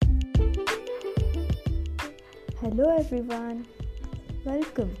Hello everyone,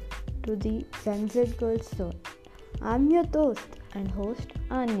 welcome to the Gen Z Girls Zone. I'm your host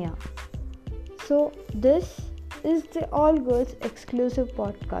Anya. So this is the all girls exclusive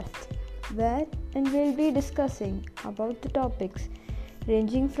podcast wherein we'll be discussing about the topics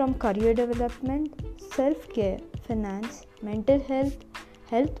ranging from career development, self-care, finance, mental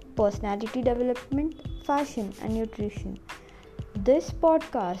health, personality development, fashion and nutrition. This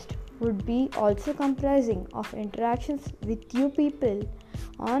podcast would be also comprising of interactions with you people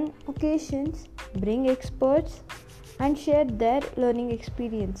on occasions, bring experts and share their learning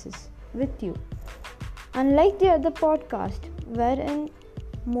experiences with you. Unlike the other podcast wherein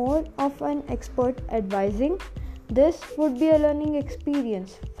more of an expert advising, this would be a learning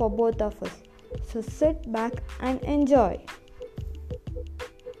experience for both of us. So sit back and enjoy.